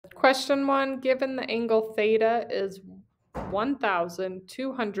Question 1, given the angle theta is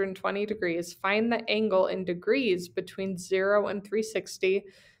 1,220 degrees, find the angle in degrees between 0 and 360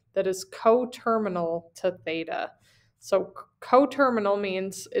 that is coterminal to theta. So coterminal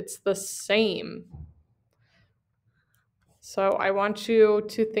means it's the same. So I want you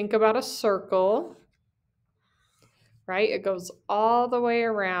to think about a circle, right? It goes all the way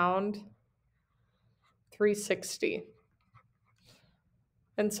around 360.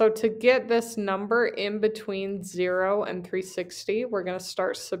 And so to get this number in between 0 and 360, we're going to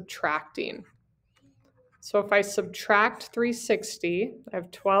start subtracting. So if I subtract 360, I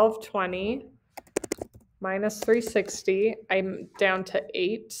have 1220 minus 360, I'm down to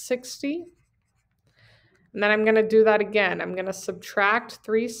 860. And then I'm going to do that again. I'm going to subtract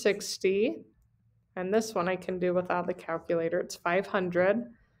 360, and this one I can do without the calculator. It's 500. And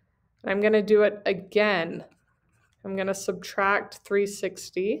I'm going to do it again. I'm going to subtract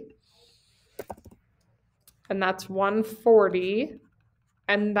 360, and that's 140.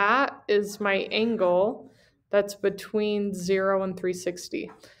 And that is my angle that's between 0 and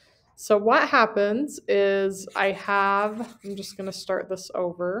 360. So what happens is I'm just going to start this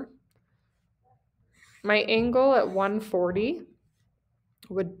over. My angle at 140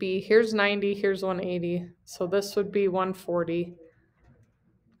 would be, here's 90, here's 180. So this would be 140.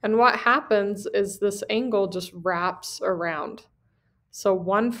 And what happens is this angle just wraps around. So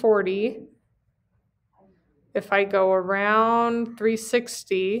 140, if I go around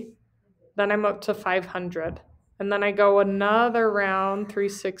 360, then I'm up to 500. And then I go another round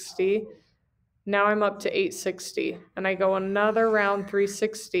 360. Now I'm up to 860. And I go another round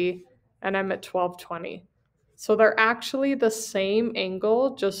 360, and I'm at 1220. So they're actually the same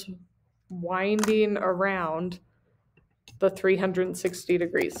angle, just winding around the 360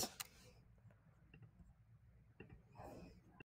 degrees.